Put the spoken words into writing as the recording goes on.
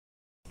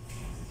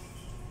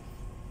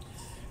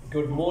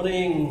Good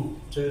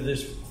morning to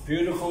this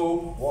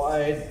beautiful,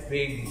 wide,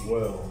 big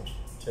world.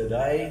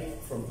 Today,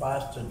 from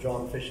Pastor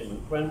John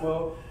Fisherman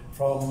Cranwell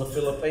from the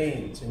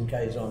Philippines in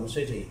Quezon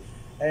City.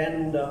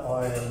 And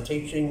I am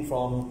teaching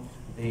from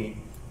the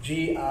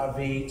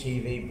GRV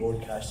TV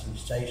broadcasting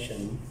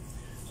station.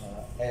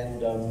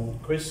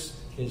 Chris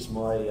is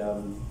my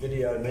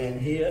video man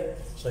here.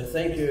 So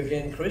thank you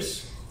again,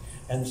 Chris.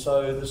 And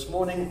so this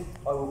morning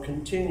I will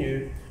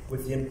continue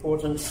with the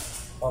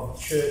importance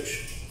of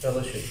church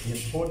fellowship, the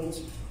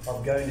importance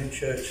of going to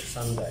church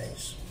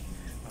Sundays.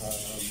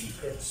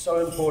 It's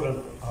so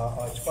important.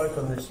 I spoke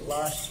on this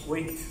last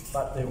week,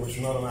 but there was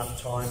not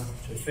enough time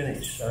to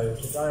finish. So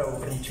today I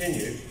will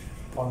continue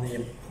on the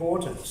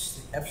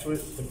importance, the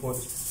absolute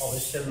importance of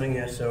assembling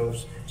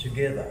ourselves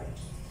together.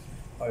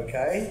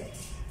 Okay?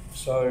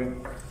 So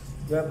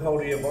grab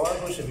hold of your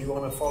Bibles if you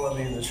want to follow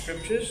me in the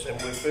scriptures.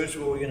 And first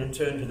of all, we're going to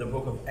turn to the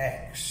book of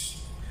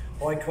Acts.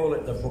 I call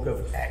it the book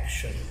of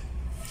action.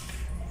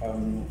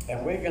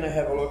 And we're going to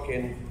have a look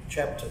in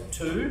chapter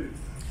 2,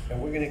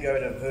 and we're going to go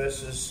to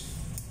verses,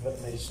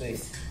 let me see,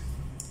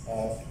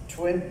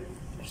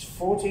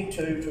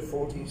 42 to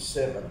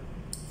 47.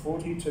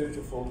 42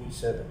 to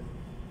 47.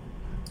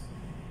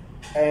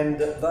 And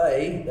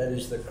they, that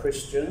is the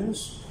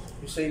Christians,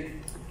 you see,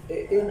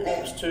 in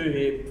Acts 2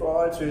 here,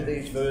 prior to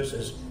these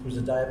verses, was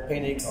the day of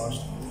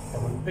Pentecost.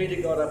 And when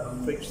Peter got up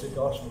and preached the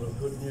gospel of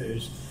good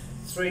news,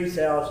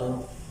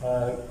 3,000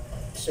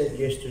 said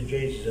yes to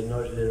Jesus and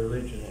knows their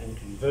religion and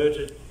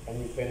converted and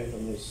repented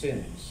from their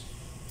sins.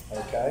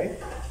 Okay?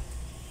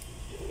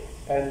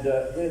 And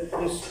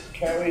this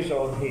carries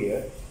on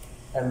here.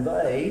 And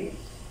they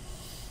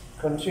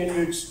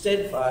continued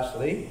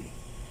steadfastly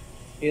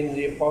in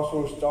the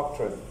apostles'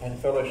 doctrine and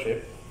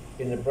fellowship,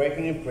 in the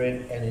breaking of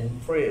bread and in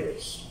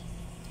prayers.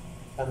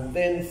 And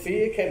then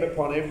fear came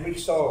upon every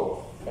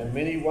soul, and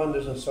many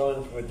wonders and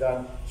signs were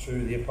done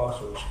through the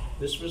apostles.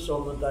 This was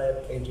on the day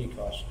of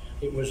Pentecost.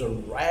 It was a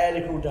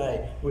radical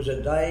day. It was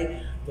a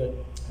day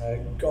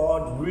that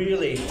God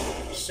really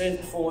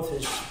sent forth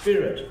His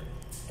Spirit,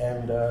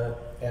 and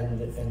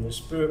the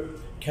Spirit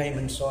came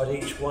inside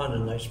each one,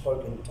 and they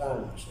spoke in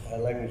tongues, a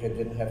language they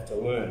didn't have to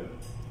learn,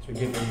 to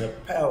give them the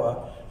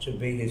power to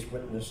be His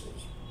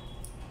witnesses.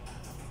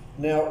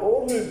 Now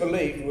all who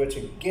believed were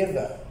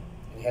together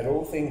and had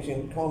all things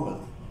in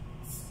common.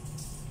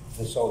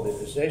 They sold their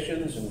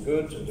possessions and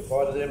goods and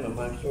divided them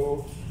amongst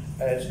all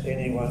as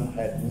anyone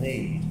had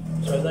need.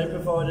 So they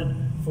provided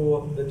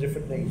for the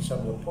different needs.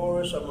 Some were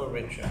poorer, some were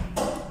richer.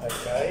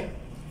 Okay?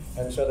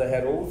 And so they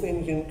had all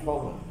things in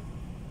common.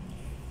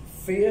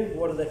 Fear,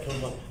 what did that come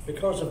from?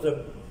 Because of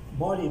the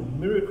mighty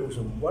miracles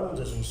and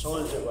wonders and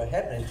signs that were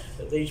happening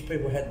that these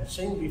people hadn't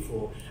seen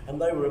before.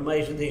 And they were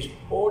amazed that these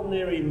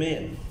ordinary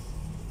men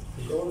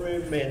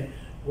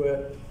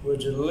were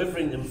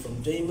delivering them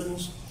from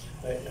demons.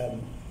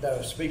 They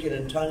were speaking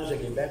in tongues, they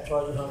get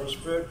baptized in the Holy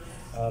Spirit.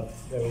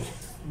 There was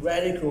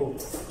radical,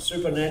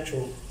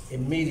 supernatural,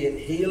 immediate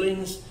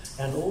healings,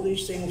 and all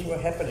these things were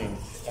happening.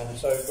 And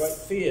so great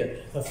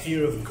fear, the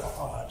fear of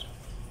God.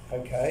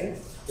 Okay?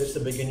 That's the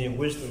beginning of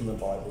wisdom, the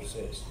Bible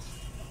says.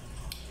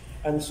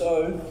 And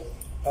so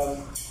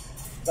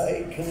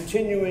they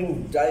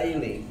continuing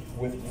daily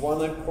with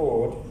one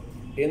accord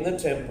in the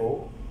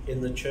temple,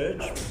 in the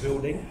church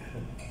building,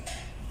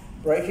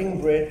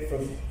 breaking bread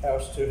from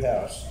house to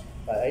house.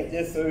 They ate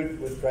their food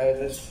with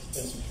gladness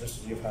and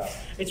simplicity of heart.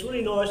 It's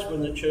really nice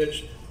when the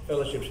church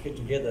fellowships get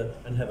together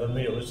and have a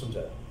meal, isn't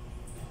it?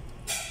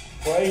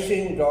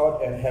 Praising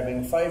God and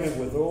having favour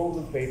with all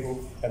the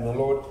people, and the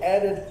Lord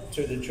added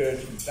to the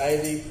church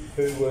daily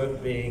who were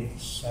being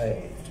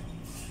saved.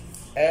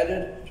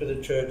 Added to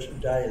the church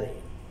daily.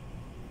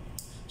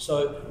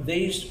 So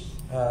these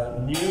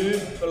new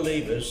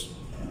believers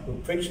were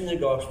preaching the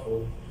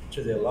gospel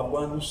to their loved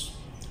ones,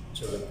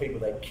 to the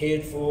people they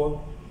cared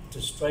for, to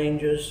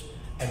strangers,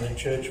 and the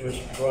church was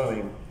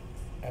growing.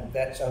 And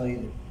that's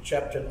only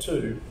chapter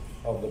 2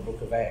 of the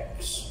book of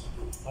Acts.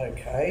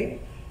 Okay,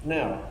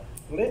 now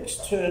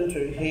let's turn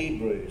to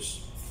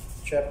Hebrews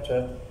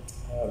chapter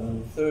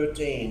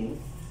 13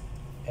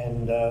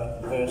 and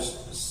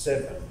verse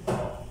 7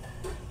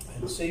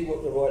 and see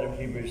what the writer of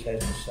Hebrews has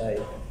to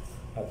say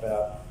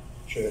about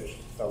church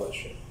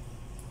fellowship.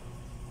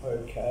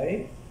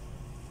 Okay.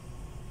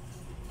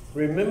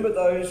 Remember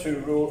those who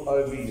rule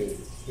over you,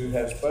 who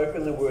have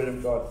spoken the word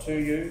of God to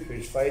you,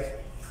 whose faith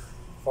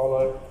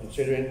follow,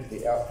 considering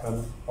the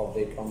outcome of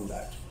their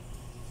conduct.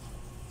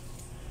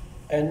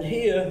 And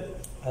here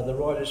the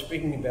writer is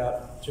speaking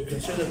about to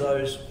consider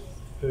those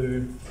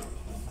who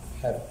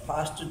have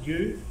pastored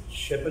you,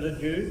 shepherded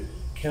you,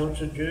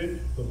 counseled you,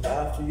 looked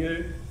after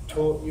you,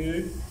 taught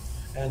you,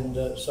 and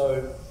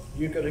so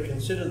you've got to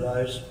consider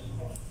those.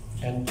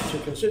 And to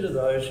consider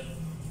those,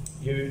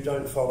 you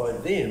don't follow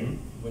them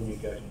when you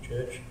go to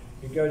church.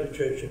 You go to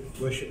church and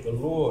worship the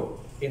Lord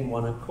in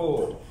one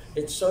accord.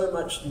 It's so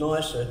much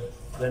nicer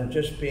than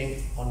just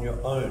being on your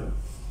own.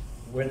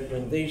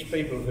 When these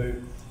people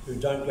who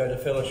don't go to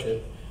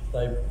fellowship,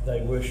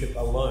 they worship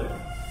alone.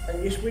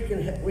 And yes,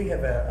 we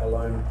have our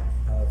alone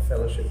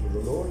fellowship with the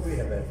Lord, we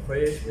have our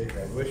prayers, we have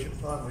our worship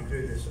time, we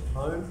do this at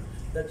home.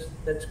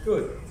 That's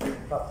good.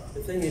 But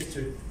the thing is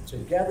to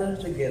gather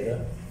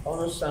together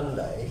on a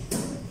Sunday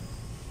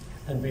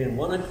and be in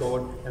one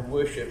accord and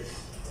worship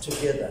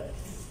together.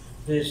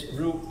 There's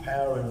real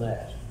power in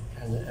that,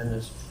 and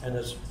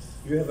it's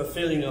you have a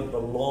feeling of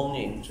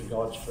belonging to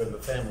God's forever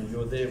family.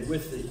 You're there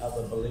with the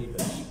other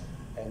believers,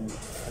 and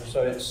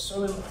so it's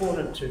so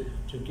important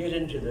to get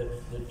into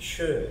the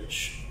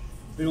church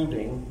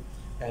building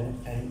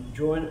and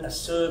join a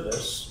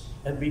service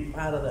and be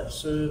part of that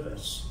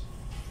service.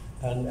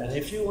 And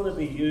if you want to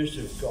be used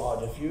of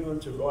God, if you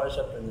want to rise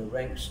up in the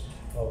ranks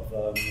of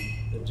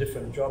the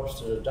different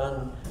jobs that are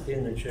done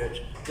in the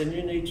church, then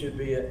you need to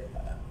be an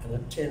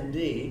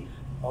attendee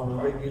on a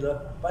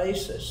regular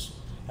basis.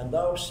 And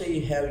they'll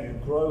see how you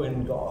grow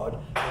in God,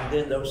 and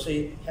then they'll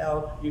see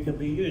how you can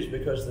be used,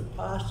 because the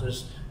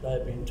pastors,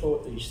 they've been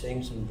taught these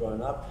things and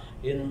grown up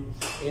in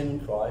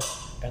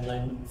Christ, and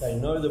they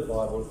know the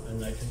Bible, and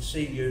they can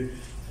see you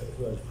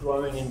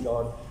growing in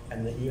God,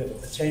 and that you have the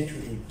potential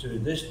to do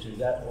this, do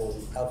that, or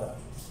the other.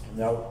 And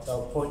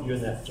they'll point you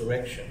in that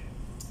direction.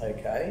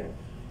 Okay?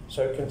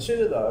 So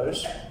consider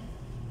those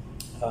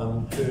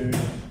who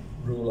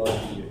rule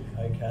over you.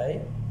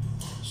 Okay?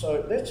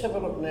 So let's have a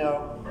look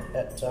now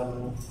at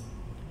 1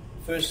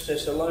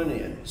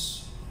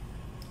 Thessalonians,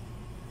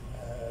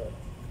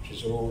 which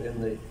is all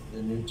in the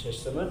New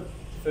Testament.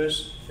 1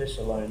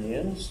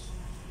 Thessalonians,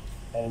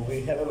 and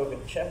we have a look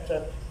at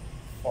chapter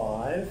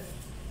 5.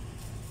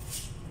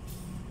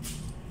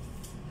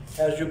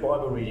 How's your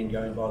Bible reading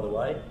going, by the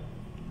way?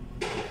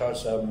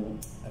 Because a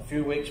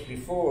few weeks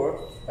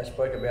before, I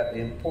spoke about the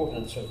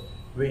importance of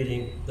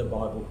reading the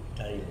Bible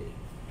daily.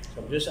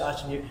 So I'm just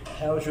asking you,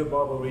 how's your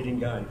Bible reading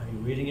going? Are you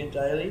reading it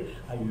daily?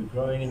 Are you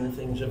growing in the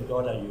things of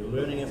God? Are you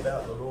learning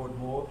about the Lord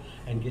more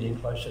and getting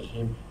closer to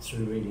Him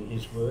through reading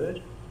His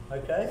Word?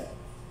 Okay?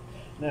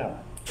 Now,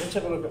 let's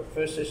have a look at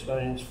 1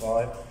 Thessalonians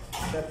 5,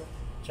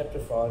 chapter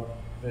 5,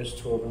 verse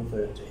 12 and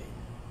 13.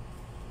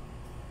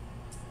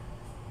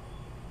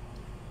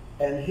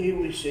 And here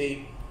we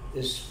see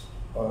this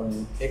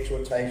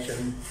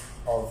exhortation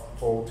of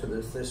Paul to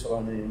the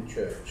Thessalonian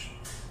church.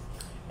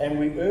 And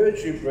we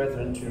urge you,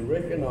 brethren, to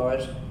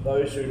recognize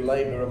those who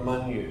labour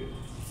among you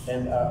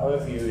and are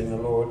over you in the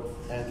Lord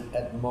and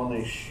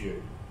admonish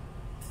you,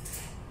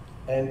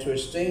 and to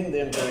esteem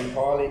them very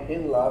highly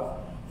in love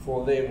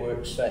for their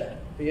work's sake.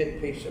 Be at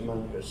peace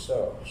among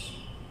yourselves.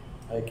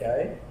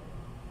 Okay?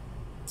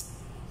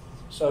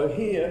 So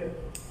here,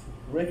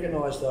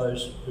 recognise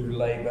those who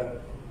labour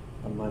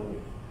among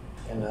you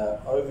and are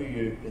over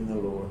you in the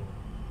Lord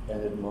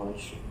and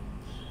admonish you.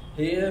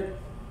 Here,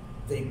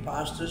 the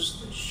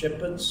pastors, the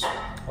shepherds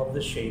of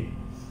the sheep,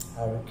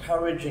 are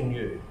encouraging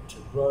you to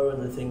grow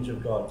in the things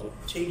of God. They're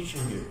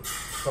teaching you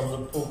from the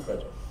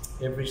pulpit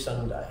every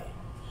Sunday.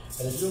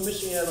 And if you're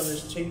missing out on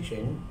this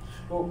teaching,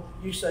 well,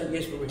 you say,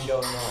 yes, but we can go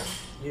online.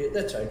 Yeah,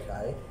 that's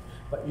okay.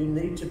 But you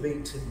need to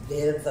be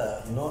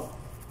together, not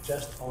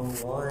just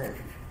online.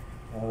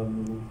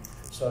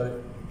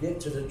 So get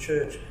to the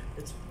church.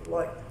 It's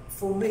like,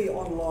 for me,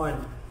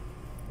 online,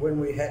 when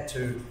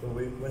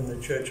when the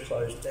church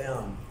closed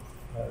down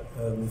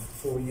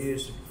 4.5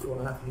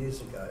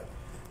 years ago,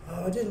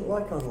 I didn't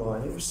like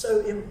online. It was so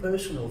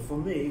impersonal. For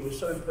me, it was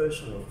so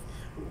personal.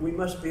 We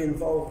must be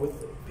involved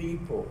with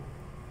people,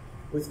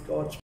 with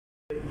God's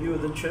people. You are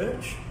the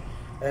church.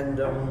 And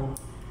you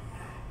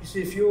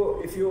see, if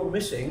you're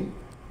missing,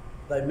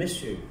 they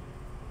miss you.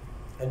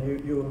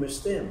 And you'll miss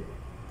them.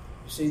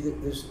 You see,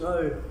 that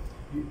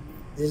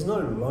there's no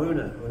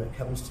loner when it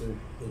comes to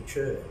the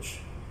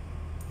church.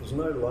 There's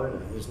no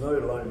loner. There's no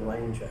lone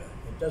ranger.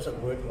 It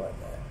doesn't work like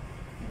that,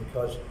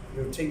 because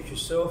you'll teach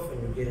yourself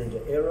and you'll get into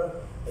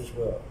error as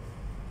well.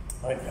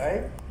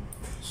 Okay?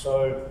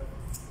 So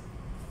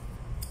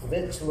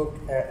let's look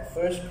at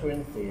 1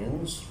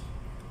 Corinthians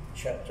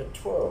chapter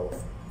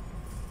 12.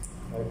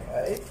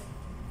 Okay?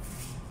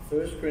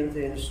 1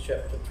 Corinthians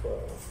chapter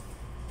 12.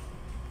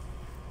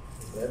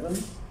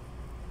 11,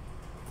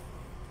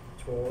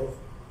 12,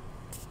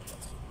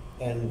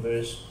 and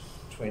verse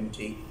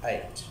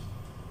 28.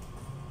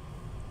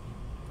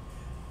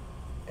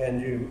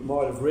 And you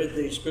might have read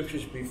these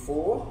scriptures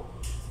before.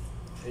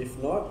 If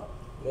not,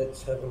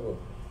 let's have a look.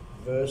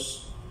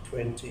 Verse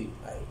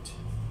 28.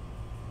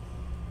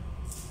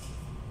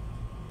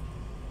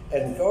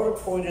 And God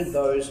appointed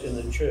those in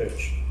the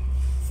church,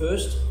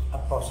 first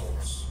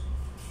apostles,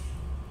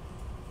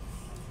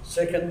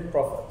 second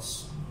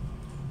prophets,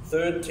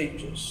 third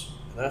teachers,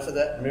 and after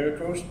that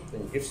miracles,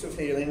 then gifts of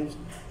healings,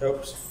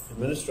 helps,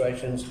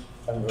 administrations,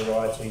 and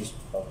varieties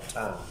of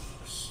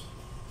tongues.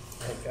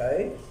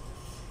 Okay?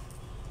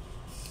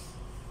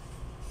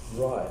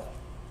 Right.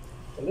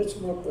 Well, let's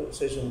look at what it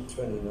says in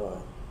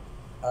 29.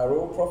 Are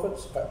all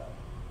prophets?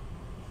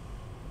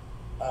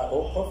 Are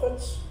all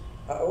prophets?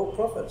 Are all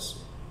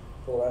prophets?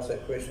 Paul asked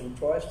that question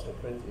twice to the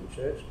Corinthian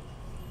church.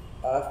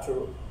 After,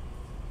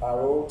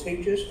 are all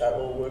teachers? Are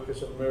all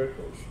workers of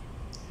miracles?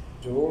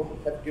 Do all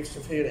have gifts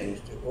of healings?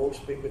 Do all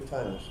speak with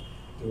tongues?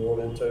 Do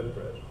all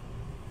interpret?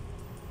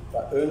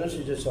 but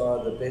earnestly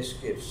desire the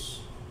best gifts.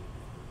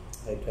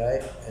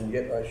 Okay, and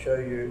yet I show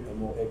you a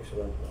more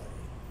excellent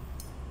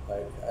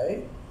way.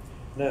 Okay,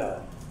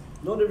 now,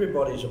 not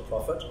everybody's a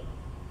prophet,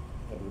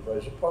 not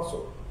everybody's an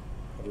apostle,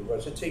 not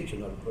everybody's a teacher,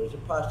 not everybody's a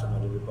pastor,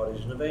 not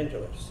everybody's an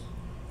evangelist.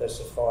 That's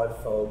the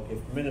fivefold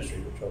gift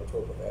ministry, which I'll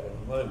talk about in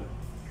a moment.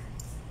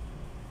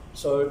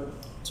 So,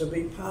 to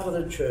be part of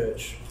the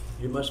church,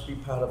 you must be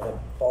part of the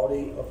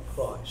body of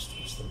Christ.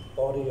 It's the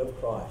body of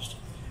Christ.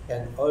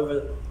 And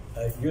over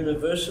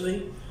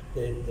universally,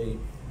 the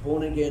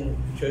born-again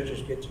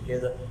churches get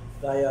together.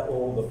 They are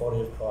all the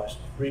body of Christ,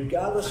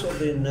 regardless of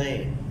their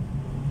name,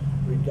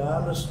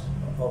 regardless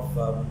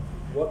of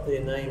what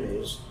their name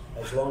is.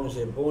 As long as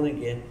they're born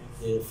again,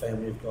 they're the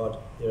family of God,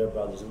 they're our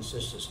brothers and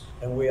sisters.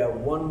 And we are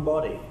one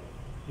body,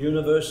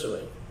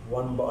 universally,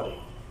 one body.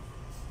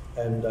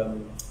 And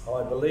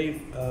I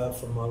believe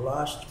from my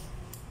last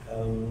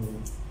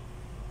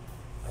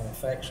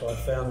facts I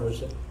found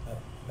was that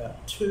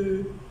about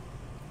 2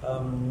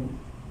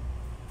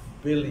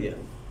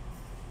 billion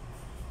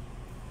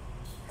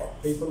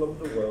people of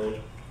the world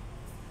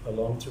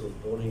belong to a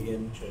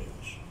born-again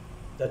church.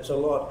 That's a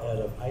lot out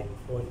of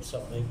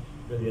 8-point-something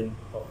billion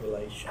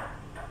population.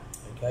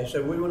 Okay,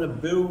 so we want to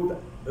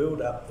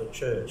build up the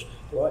church,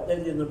 like they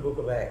did in the book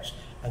of Acts,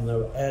 and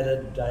they're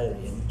added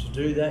daily. And to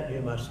do that,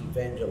 you must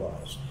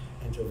evangelize.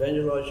 And to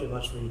evangelize, you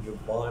must read your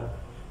Bible,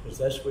 because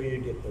that's where you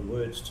get the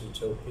words to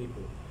tell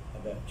people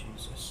about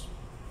Jesus.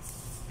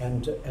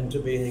 And to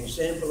be an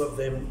example of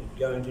them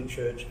going to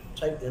church,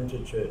 take them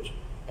to church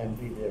and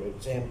be their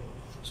example.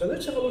 So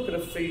let's have a look at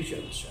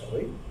Ephesians, shall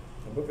we?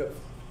 The book of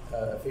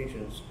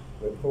Ephesians,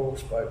 where Paul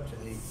spoke to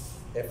the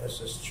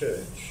Ephesus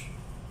church.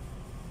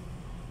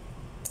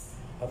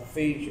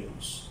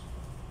 Ephesians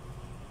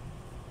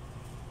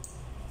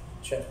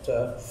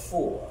chapter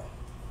 4,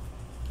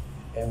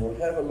 and we'll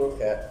have a look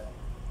at,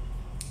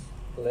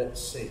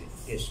 let's see,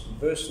 yes,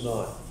 verse 9.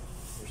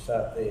 We'll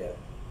start there.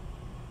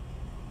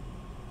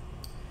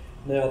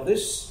 Now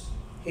this,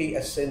 he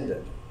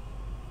ascended.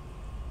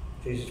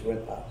 Jesus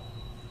went up.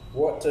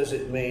 What does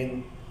it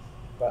mean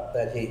but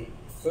that he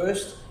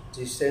first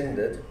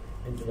descended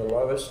into the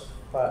lowest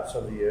parts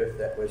of the earth?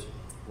 That was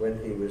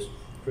when he was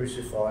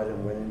crucified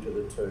and went into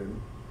the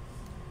tomb.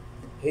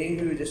 He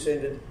who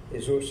descended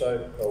is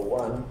also the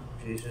one,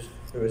 Jesus,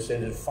 who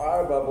ascended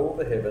far above all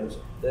the heavens,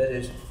 that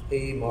is,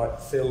 he might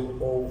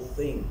fill all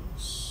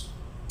things.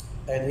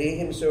 And he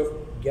himself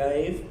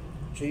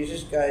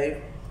Jesus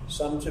gave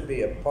some to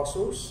be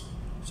apostles,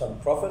 some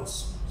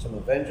prophets, some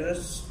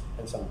evangelists,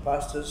 and some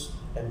pastors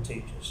and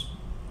teachers.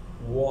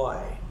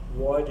 Why?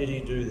 Why did he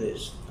do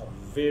this? A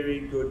very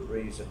good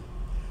reason.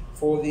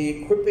 For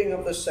the equipping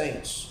of the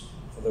saints,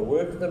 for the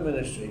work of the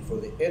ministry, for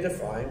the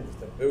edifying,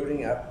 the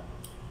building up,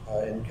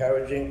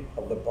 encouraging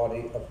of the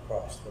body of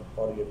Christ, the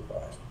body of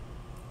Christ.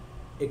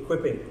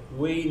 Equipping.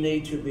 We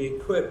need to be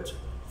equipped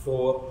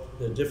for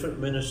the different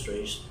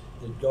ministries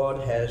that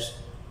God has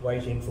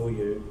waiting for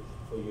you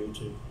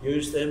to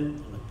use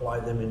them and apply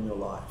them in your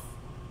life.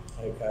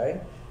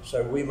 Okay?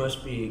 So we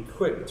must be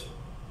equipped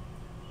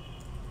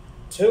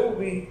till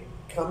we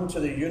come to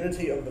the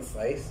unity of the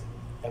faith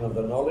and of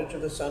the knowledge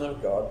of the Son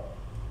of God,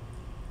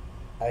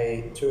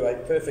 to a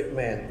perfect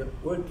man. The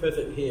word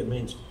perfect here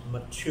means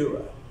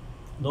mature.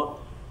 Not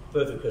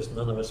perfect, because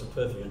none of us are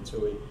perfect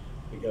until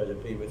we go to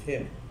be with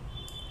him.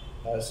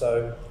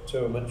 So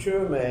to a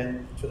mature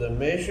man, to the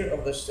measure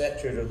of the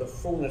stature of the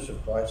fullness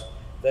of Christ,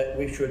 that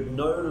we should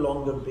no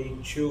longer be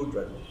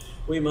children.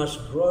 We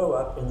must grow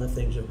up in the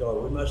things of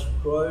God. We must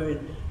grow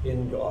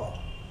in God,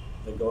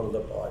 the God of the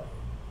Bible.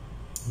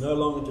 No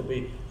longer to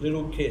be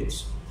little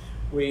kids.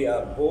 We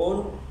are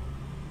born,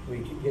 we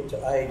get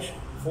to age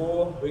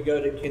 4, we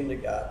go to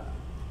kindergarten.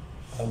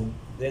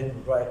 Then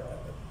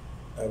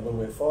when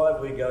we're 5,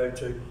 we go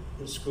to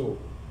the school,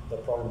 the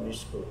primary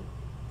school.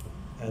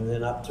 And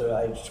then up to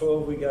age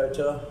 12, we go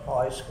to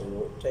high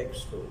school or tech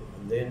school.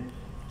 And then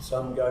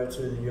some go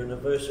to the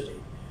university.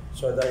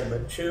 So they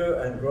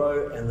mature and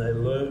grow, and they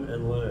learn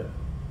and learn.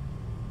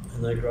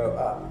 And they grow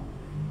up.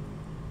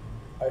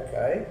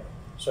 Okay,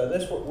 so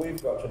that's what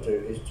we've got to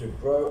do, is to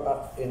grow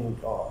up in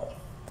God.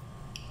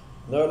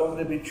 No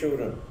longer be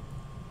children,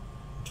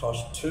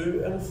 tossed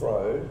to and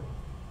fro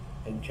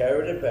and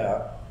carried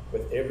about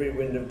with every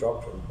wind of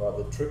doctrine by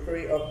the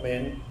trickery of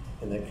men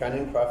and the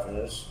cunning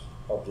craftiness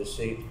of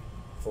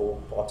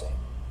deceitful plotting.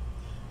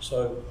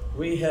 So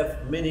we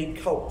have many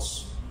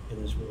cults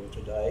in this world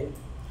today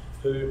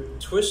who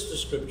twist the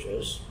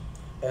scriptures,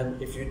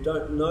 and if you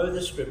don't know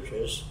the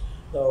scriptures,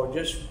 they'll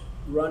just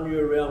run you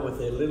around with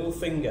their little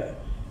finger,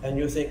 and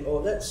you think,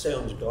 oh, that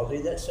sounds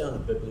godly, that sounds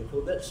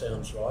biblical, that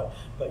sounds right,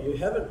 but you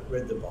haven't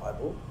read the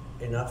Bible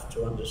enough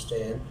to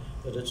understand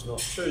that it's not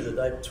true, that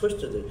they've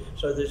twisted it.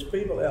 So there's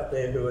people out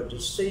there who are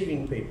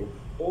deceiving people.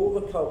 All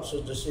the cults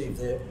are deceived,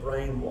 they're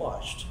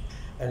brainwashed.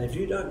 And if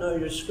you don't know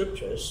your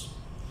scriptures,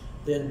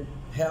 then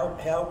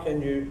how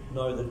can you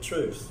know the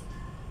truth?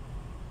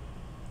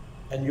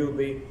 And you'll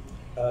be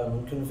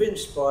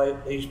convinced by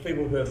these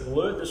people who have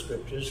learned the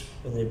scriptures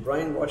and their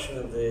brainwashing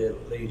of their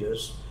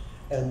leaders,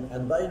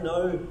 and they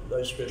know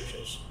those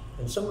scriptures.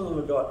 And some of them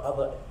have got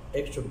other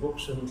extra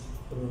books in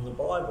the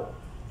Bible,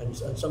 and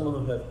some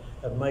of them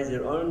have made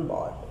their own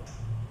Bible,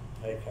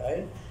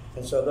 okay?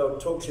 And so they'll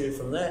talk to you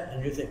from that,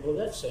 and you think, well,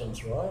 that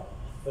sounds right,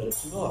 but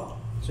it's not.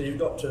 So you've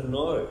got to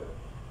know,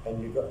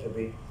 and you've got to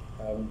be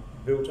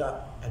built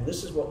up. And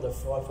this is what the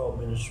fivefold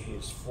ministry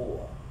is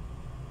for.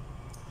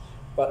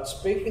 But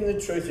speaking the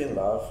truth in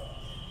love,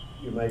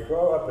 you may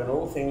grow up in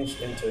all things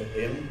into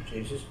him,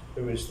 Jesus,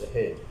 who is the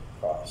head,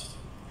 Christ,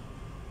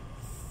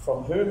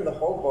 from whom the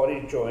whole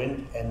body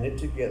joined and knit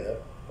together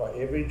by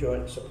every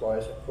joint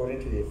supplies according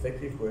to the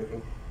effective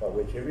working by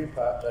which every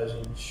part does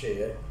its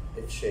share,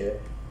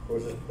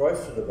 causes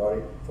growth to the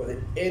body for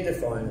the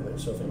edifying of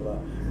itself in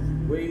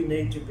love. We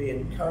need to be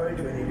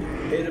encouraged, we need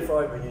to be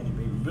edified, we need to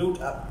be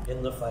built up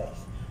in the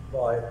faith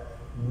by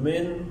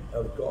men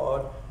of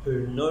God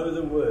who know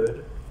the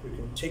word, who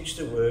can teach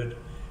the word,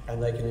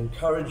 and they can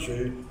encourage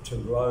you to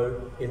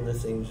grow in the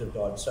things of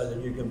God so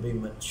that you can be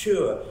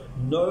mature,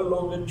 no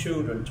longer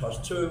children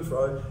tossed to and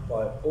fro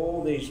by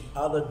all these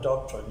other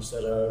doctrines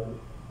that are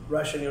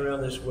rushing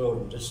around this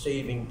world and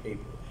deceiving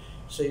people.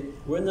 See,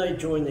 when they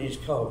join these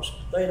cults,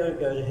 they don't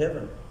go to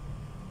heaven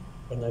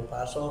when they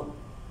pass on,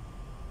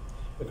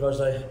 because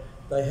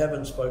they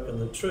haven't spoken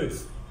the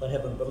truth. They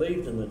haven't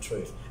believed in the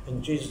truth.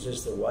 And Jesus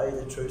is the way,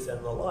 the truth,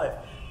 and the life.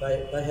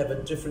 They have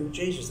a different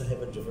Jesus. They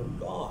have a different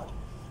God.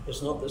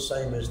 It's not the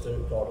same as the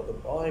God of the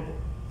Bible.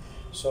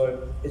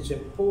 So it's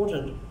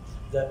important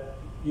that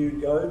you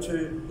go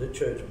to the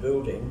church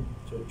building,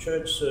 to a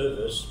church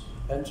service,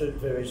 and to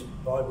various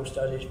Bible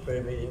studies,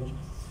 prayer meetings,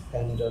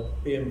 and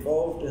be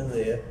involved in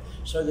there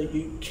so that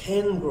you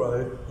can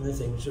grow in the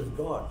things of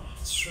God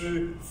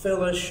through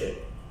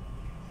fellowship,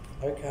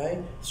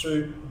 okay,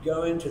 through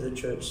going to the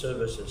church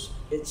services.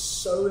 It's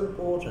so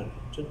important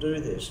to do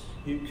this.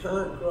 You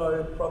can't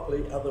grow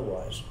properly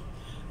otherwise.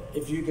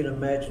 If you can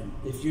imagine,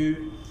 if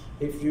you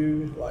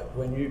like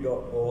when you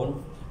got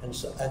born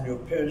and your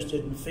parents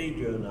didn't feed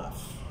you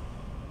enough,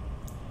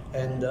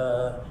 and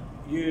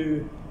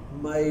you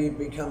may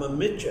become a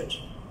midget,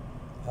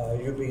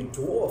 you'll be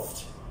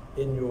dwarfed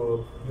in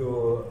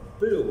your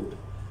build,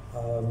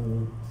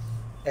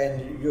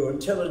 and your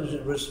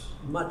intelligence was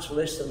much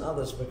less than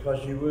others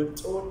because you weren't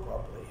taught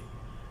properly,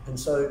 and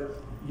so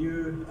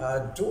you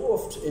are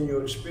dwarfed in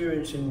your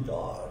experience in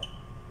God.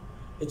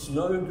 It's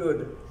no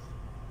good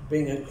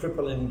being a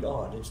cripple in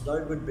God. It's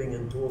no good being a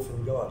dwarf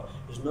in God.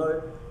 It's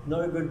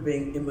no good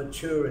being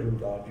immature in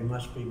God. You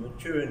must be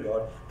mature in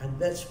God, and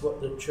that's what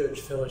the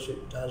church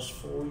fellowship does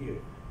for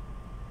you.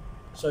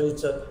 So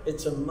it's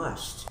a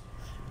must.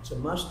 It's a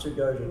must to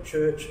go to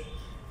church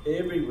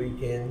every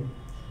weekend.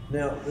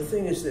 Now, the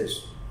thing is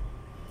this.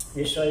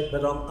 You say,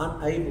 but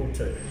I'm unable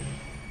to.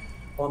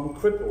 I'm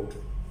crippled.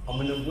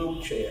 I'm in a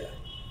wheelchair.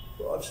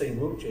 Well, I've seen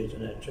wheelchairs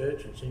in our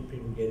church and seen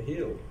people get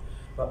healed.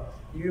 But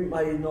you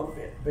may not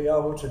be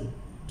able to,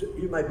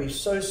 you may be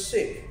so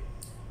sick,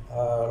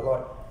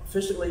 like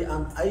physically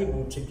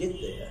unable to get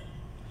there.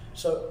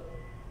 So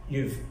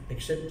you've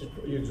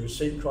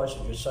received Christ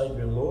as your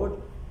Saviour and Lord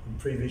in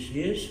previous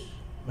years,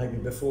 maybe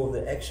before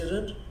the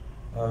accident,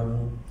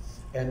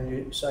 and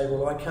you say,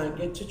 well, I can't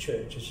get to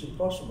church, it's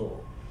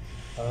impossible.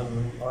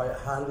 I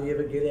hardly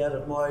ever get out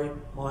of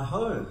my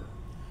home.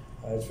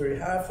 It's very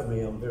hard for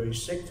me, I'm very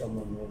sick, I'm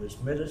on all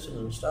this medicine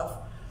and stuff.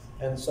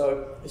 And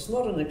so it's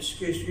not an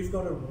excuse, you've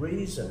got a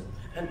reason.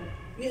 And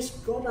yes,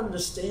 God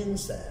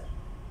understands that.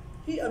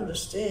 He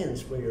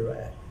understands where you're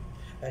at.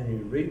 And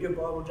you read your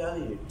Bible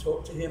daily, you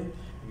talk to him,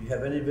 if you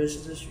have any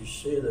visitors, you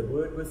share the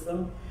word with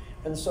them.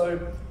 And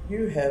so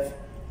you have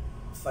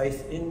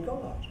faith in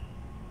God.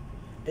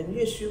 And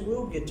yes, you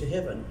will get to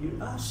heaven. You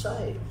are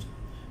saved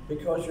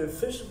because you're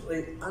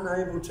physically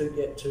unable to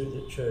get to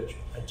the church,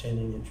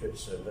 attending the church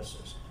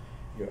services.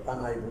 You're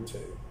unable to.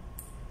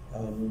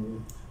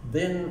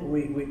 Then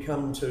we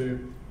come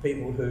to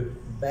people who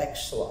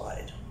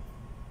backslide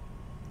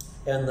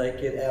and they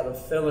get out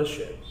of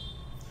fellowship.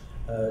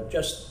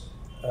 Just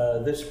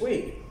this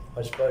week,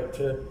 I spoke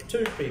to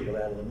 2 people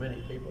out of the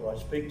many people I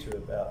speak to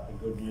about the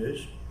good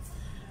news.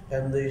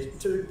 And these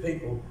 2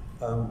 people,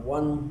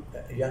 one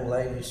young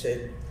lady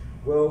said,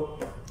 well,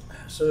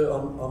 sir,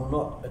 I'm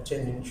not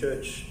attending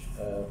church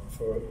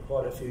for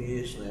quite a few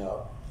years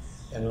now,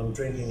 and I'm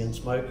drinking and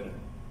smoking.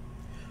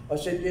 I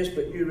said, yes,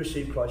 but you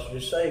received Christ as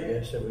your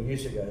Saviour several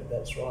years ago.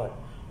 That's right.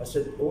 I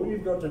said, all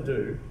you've got to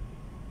do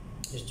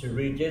is to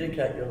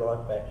rededicate your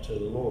life back to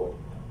the Lord.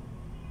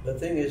 The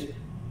thing is,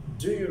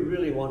 do you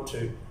really want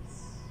to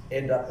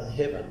end up in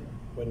heaven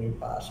when you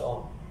pass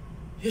on?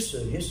 Yes,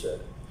 sir, yes, sir.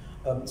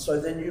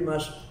 So then you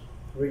must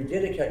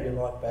rededicate your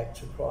life back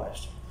to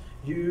Christ.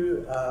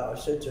 I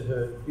said to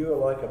her, you are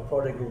like a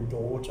prodigal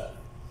daughter.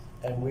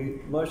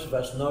 And most of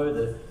us know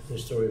the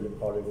story of the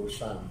prodigal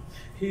son.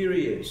 Here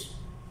he is.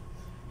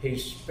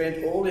 He's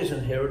spent all his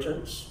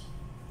inheritance.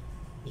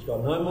 He's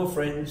got no more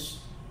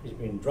friends. He's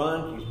been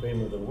drunk. He's been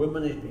with the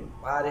women. He's been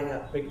partying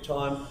up big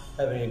time,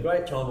 having a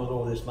great time with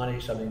all this money.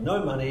 Suddenly,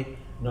 no money,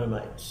 no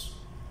mates.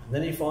 And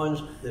then he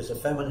finds there's a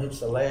famine hits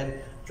the land.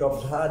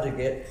 Job's hard to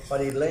get, but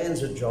he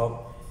lands a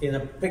job in a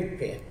pig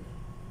pen.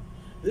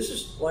 This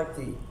is like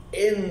the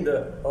end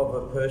of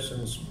a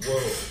person's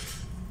world.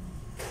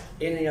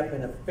 Ending up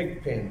in a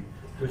pig pen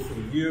with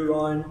the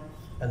urine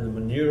and the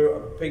manure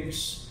of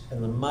pigs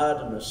and the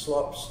mud and the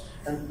slops.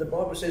 And the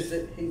Bible says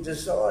that he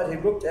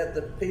looked at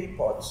the pea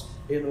pods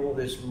in all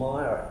this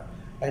mire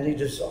and he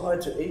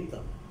desired to eat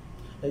them.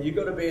 Now you've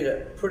got to be at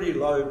a pretty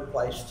low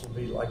place to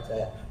be like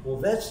that. Well,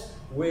 that's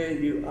where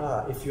you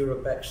are if you're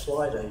a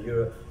backslider.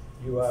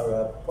 You are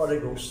a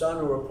prodigal son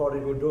or a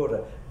prodigal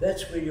daughter.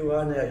 That's where you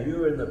are now.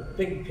 You're in the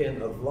pig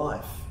pen of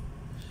life.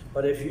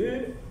 But if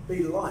you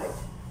be like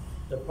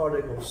the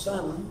prodigal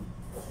son,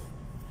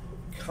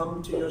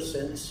 come to your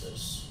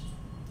senses,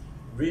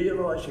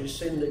 realise you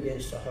sinned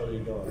against the holy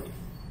God.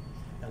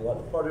 And like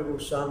the prodigal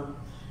son,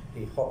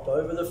 he hopped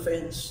over the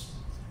fence,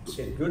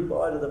 said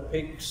goodbye to the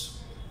pigs,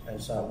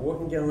 and started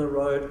walking down the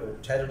road all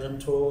tattered and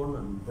torn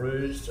and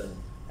bruised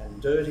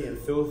and dirty and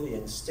filthy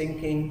and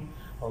stinking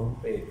on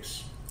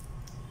pigs.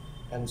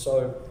 And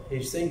so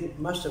he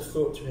must have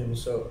thought to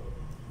himself,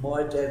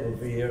 my dad will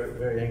be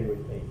very angry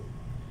with me.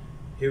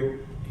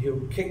 He'll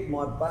kick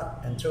my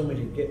butt and tell me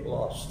to get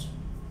lost.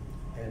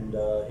 And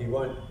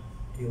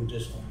he'll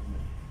disown me.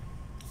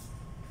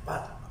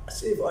 But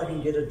see if I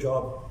can get a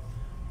job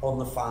on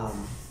the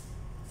farm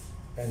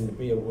and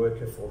be a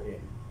worker for him.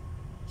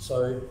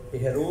 So he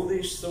had all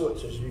these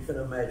thoughts, as you can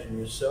imagine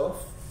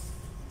yourself,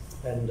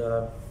 and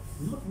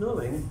not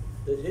knowing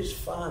that his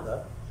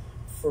father,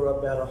 for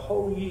about a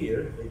whole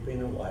year he'd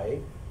been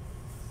away,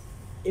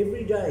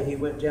 every day he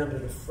went down to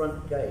the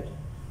front gate,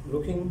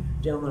 looking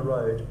down the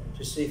road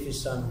to see if his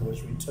son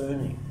was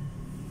returning.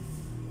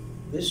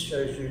 This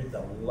shows you the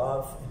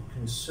love and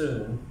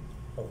concern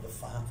of the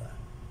Father,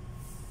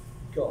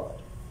 God.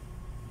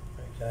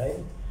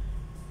 Okay?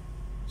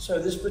 So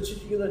this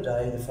particular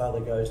day, the father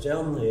goes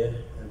down there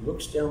and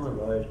looks down the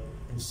road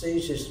and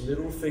sees this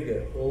little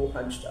figure all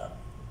hunched up,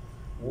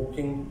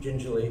 walking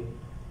gingerly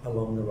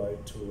along the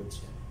road towards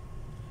him.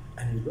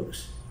 And he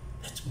looks,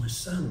 that's my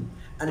son.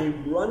 And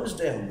he runs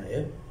down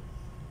there,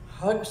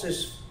 hugs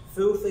this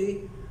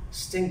filthy,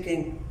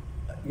 stinking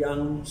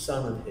young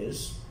son of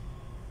his,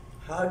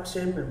 hugs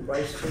him,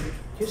 embraces him,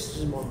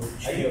 kisses him on the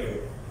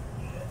cheek,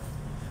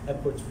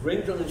 and puts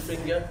rings on his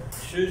finger,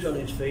 shoes on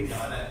his feet,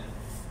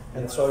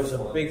 and throws a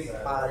big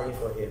party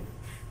for him.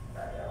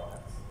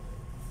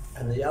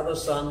 And the other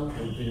son,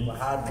 who'd been a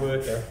hard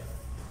worker,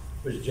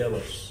 was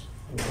jealous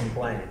and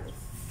complained.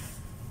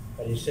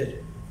 But he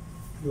said,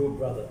 your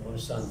brother, my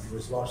son,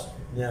 was lost,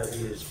 now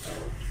he is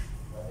found.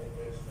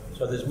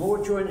 So there's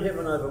more joy in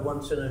heaven over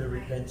one sinner who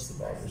repents,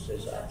 the Bible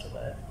says after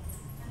that,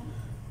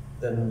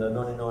 than the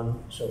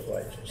 99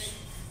 self-righteous.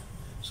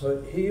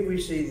 So here we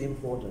see the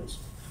importance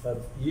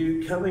of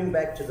you coming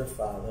back to the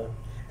Father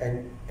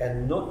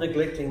and not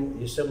neglecting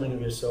the assembling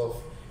of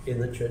yourself in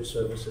the church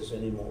services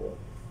anymore.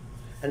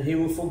 And he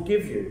will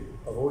forgive you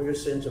of all your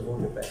sins, of all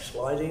your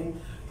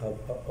backsliding, of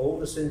all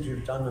the sins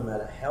you've done, no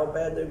matter how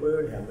bad they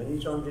were and how many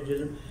times you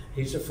did them.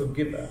 He's a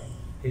forgiver.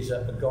 He's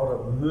a God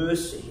of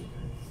mercy,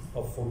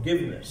 of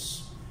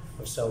forgiveness,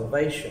 of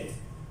salvation,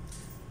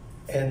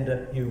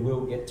 and you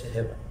will get to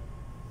heaven.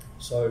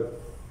 So,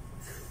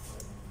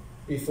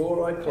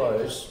 before I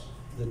close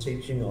the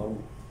teaching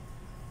on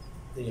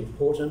the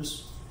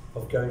importance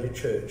of going to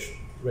church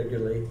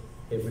regularly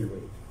every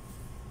week,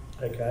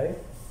 okay,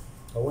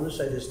 I want to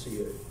say this to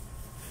you.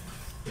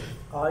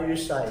 Are you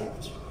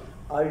saved?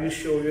 Are you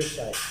sure you're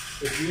saved?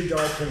 If you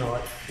died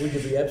tonight, would you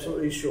be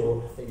absolutely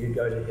sure that you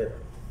go to heaven?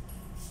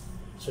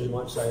 So you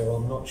might say, well,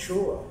 I'm not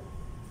sure.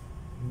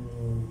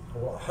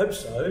 Well, I hope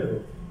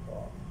so.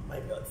 Or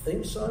maybe I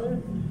think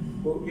so.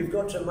 Well, you've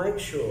got to make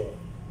sure,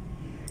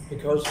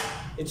 because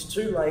it's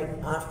too late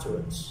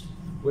afterwards.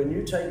 When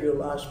you take your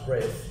last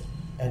breath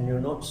and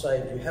you're not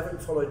saved, you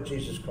haven't followed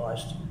Jesus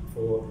Christ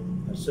for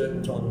a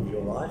certain time of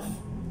your life.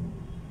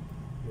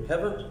 You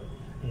haven't.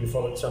 You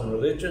followed some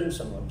religion,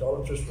 some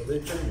idolatrous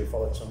religion, you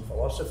followed some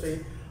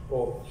philosophy,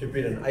 or you've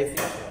been an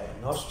atheist or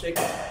a Gnostic,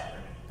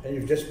 and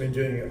you've just been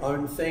doing your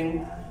own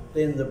thing,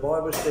 then the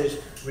Bible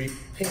says,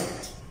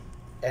 repent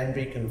and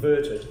be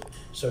converted,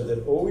 so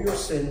that all your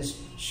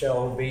sins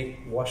shall be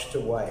washed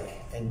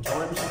away, and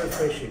times of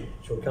refreshing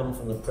shall come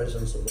from the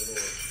presence of the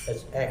Lord.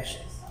 That's Acts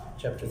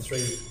chapter 3,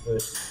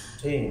 verse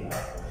 10.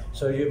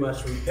 So you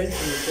must repent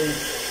from your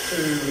sins. To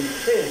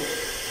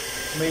repent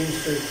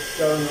means to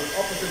go in the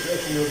opposite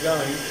direction you're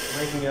going,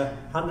 making a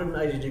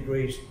 180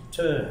 degrees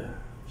turn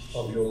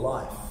of your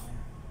life.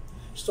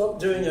 Stop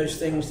doing those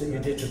things that you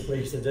did to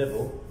please the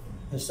devil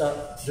and start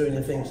doing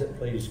the things that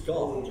please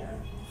God.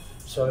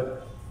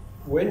 So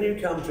when you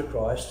come to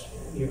Christ,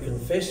 you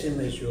confess him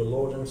as your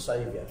Lord and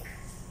Saviour.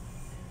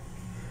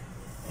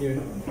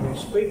 You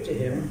speak to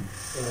him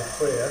in a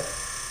prayer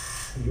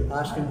and you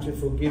ask him to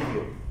forgive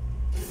you.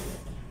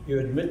 You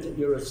admit that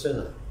you're a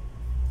sinner.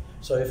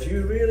 So if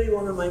you really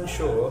want to make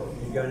sure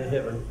you're going to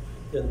heaven,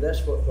 then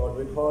that's what God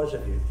requires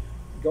of you.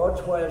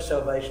 God's way of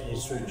salvation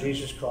is through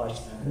Jesus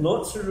Christ,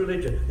 not through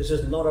religion. This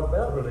is not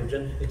about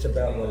religion, it's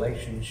about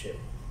relationship.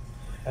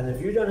 And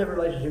if you don't have a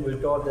relationship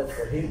with God, that's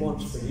what he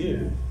wants for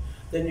you,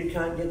 then you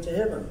can't get to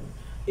heaven.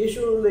 Is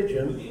your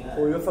religion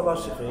or your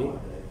philosophy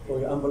or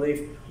your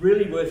unbelief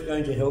really worth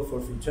going to hell for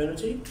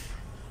eternity?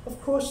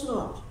 Of course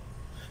not.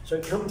 So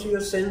come to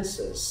your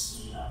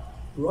senses.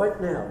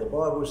 Right now, the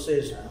Bible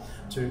says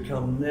to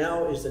come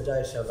now is the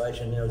day of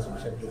salvation, now is the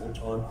acceptable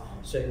time.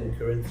 2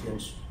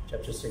 Corinthians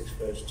chapter 6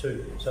 verse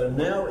 2. So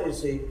now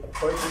is the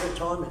appropriate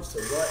time, it's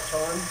the right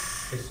time,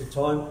 it's the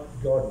time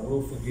God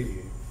will forgive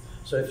you.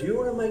 So if you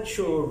want to make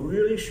sure,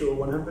 really sure,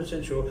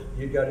 100% sure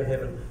you go to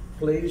heaven,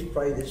 please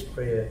pray this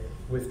prayer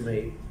with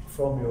me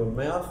from your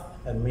mouth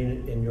and mean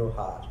it in your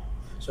heart.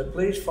 So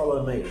please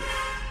follow me.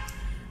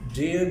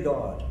 Dear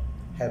God,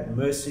 have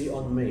mercy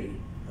on me,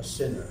 a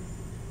sinner.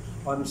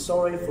 I'm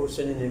sorry for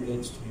sinning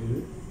against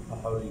you, a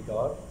holy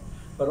God,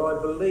 but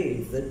I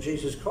believe that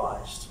Jesus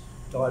Christ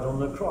died on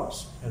the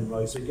cross and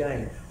rose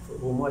again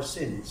for all my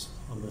sins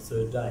on the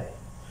third day.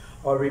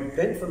 I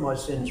repent for my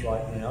sins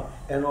right now,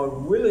 and I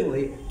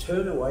willingly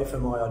turn away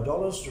from my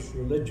idolatrous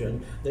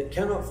religion that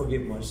cannot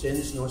forgive my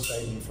sins nor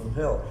save me from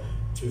hell,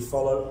 to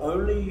follow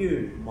only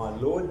you, my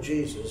Lord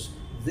Jesus.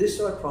 This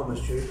I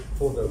promise you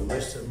for the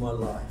rest of my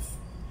life.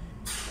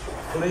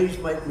 Please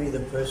make me the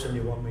person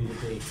you want me to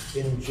be.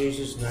 In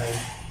Jesus' name,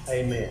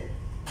 amen.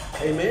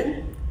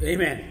 Amen?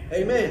 Amen.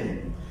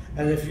 Amen.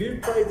 And if you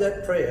prayed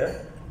that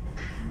prayer,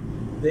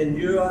 then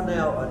you are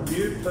now a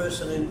new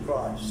person in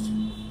Christ.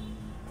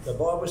 The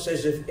Bible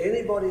says if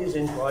anybody is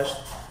in Christ,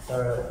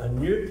 they're a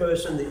new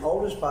person. The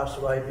old has passed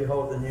away,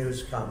 behold, the new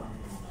has come.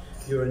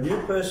 You're a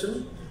new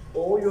person.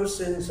 All your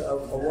sins are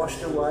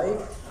washed away.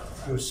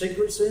 Your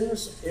secret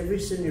sins, every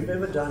sin you've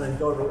ever done, and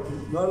God will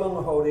no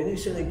longer hold any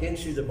sin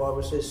against you, the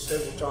Bible says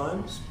several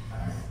times.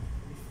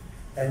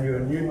 And you're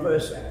a new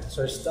person.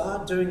 So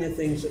start doing the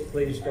things that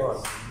please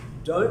God.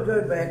 Don't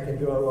go back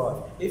into your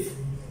life. If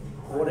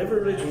whatever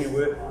religion you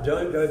were,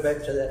 don't go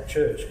back to that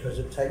church because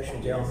it takes you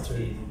down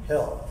to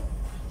hell.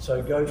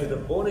 So go to the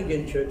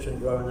born-again church and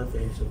grow in the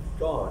things of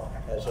God,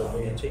 as I've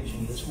been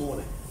teaching this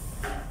morning.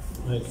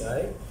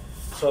 Okay?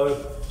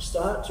 So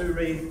start to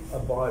read a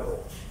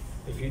Bible.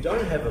 If you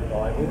don't have a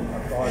Bible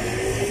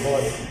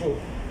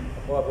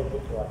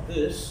book like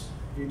this,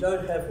 if you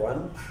don't have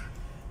one,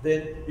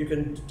 then you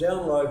can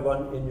download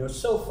one in your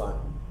cell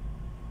phone.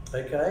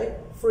 Okay?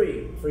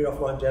 Free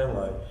offline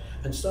download.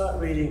 And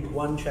start reading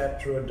one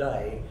chapter a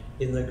day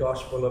in the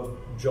Gospel of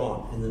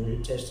John in the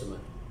New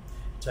Testament.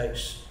 It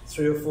takes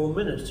 3 or 4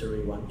 minutes to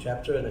read one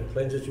chapter, and it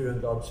cleanses you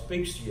and God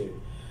speaks to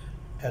you.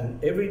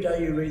 And every day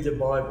you read the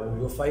Bible,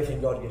 your faith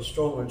in God gets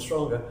stronger and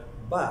stronger.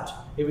 But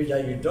every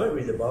day you don't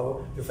read the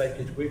Bible, your faith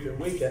gets weaker and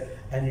weaker,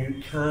 and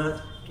you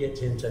can't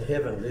get into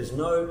heaven. There's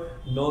no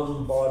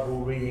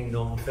non-Bible reading,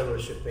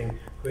 non-fellowshipping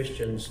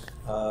Christians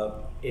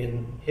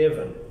in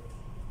heaven.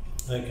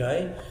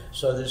 Okay?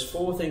 So there's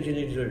 4 things you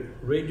need to do.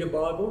 Read your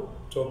Bible,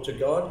 talk to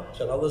God,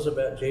 tell others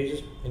about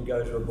Jesus, and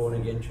go to a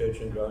born-again church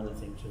and grow in the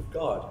things of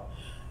God.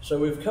 So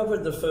we've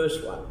covered the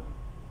first one,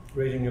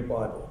 reading your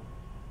Bible.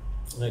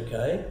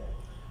 Okay?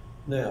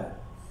 Now,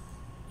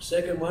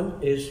 second one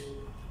is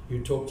you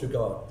talk to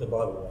God the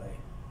Bible way.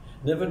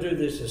 Never do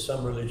this as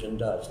some religion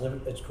does.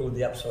 It's called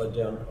the upside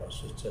down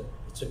cross.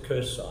 It's a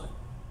curse sign.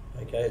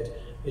 Okay,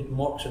 it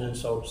mocks and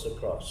insults the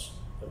cross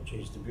of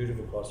Jesus, the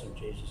beautiful cross of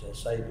Jesus, our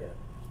Saviour.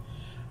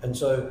 And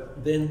so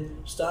then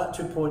start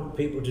to point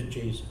people to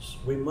Jesus.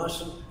 We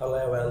mustn't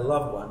allow our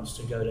loved ones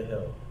to go to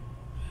hell.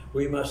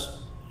 We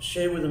must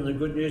share with them the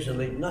good news and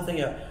leave nothing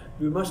out.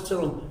 We must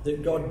tell them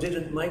that God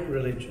didn't make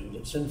religion,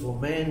 that sinful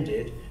man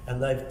did,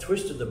 and they've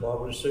twisted the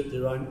Bible to suit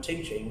their own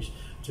teachings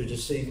to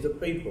deceive the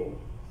people.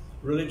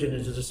 Religion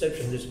is a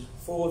deception. There's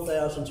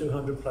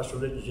 4,200 plus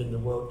religions in the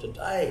world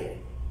today.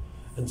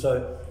 And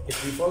so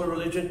if you follow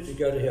religion, you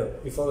go to hell.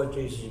 If you follow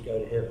Jesus, you go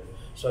to heaven.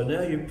 So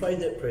now you've prayed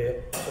that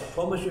prayer, it's a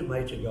promise you've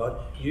made to God.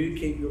 You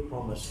keep your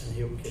promise and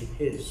he'll keep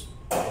his.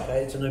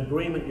 Okay, it's an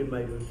agreement you've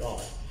made with God.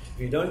 If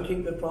you don't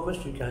keep the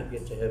promise, you can't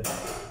get to heaven.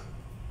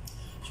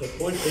 So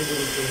point people to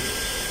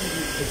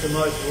Jesus. It's the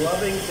most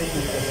loving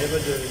thing you can ever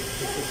do,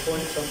 is to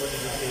point somebody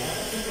to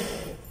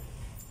Jesus.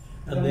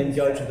 And then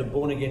go to the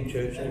born-again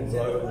church and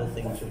grow in the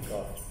things of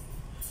God.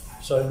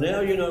 So now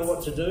you know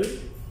what to do.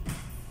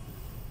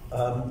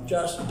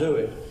 Just do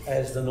it,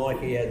 as the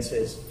Nike ad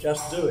says.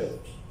 Just do it.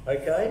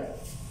 Okay?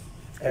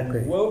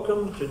 And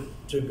welcome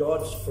to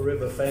God's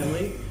forever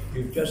family.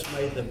 You've just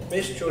made the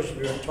best choice of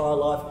your entire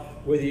life,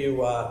 whether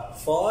you are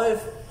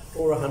 5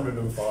 or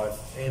 105,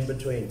 in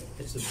between.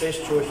 It's the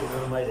best choice you've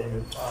ever made in your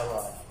entire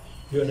life.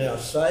 You're now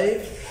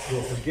saved,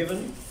 you're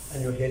forgiven,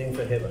 and you're heading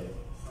for heaven.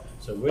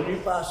 So when you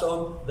pass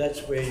on,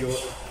 that's where your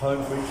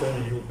home for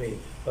eternity will be.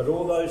 But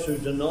all those who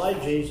deny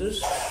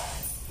Jesus,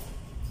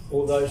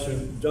 all those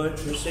who don't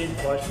receive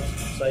Christ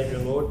as Saviour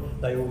and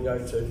Lord, they will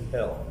go to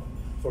hell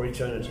for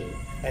eternity.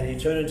 And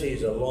eternity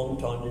is a long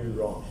time to be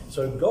wrong.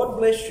 So God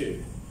bless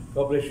you.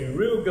 God bless you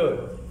real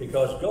good,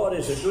 because God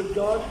is a good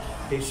God.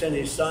 He sent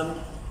his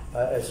Son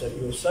as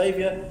your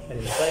Saviour, and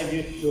he saved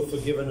you. You're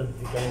forgiven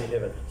and you're going to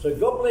heaven. So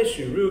God bless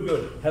you real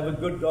good. Have a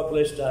good God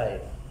bless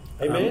day.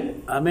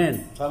 Amen?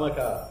 Amen.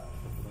 Tamaka.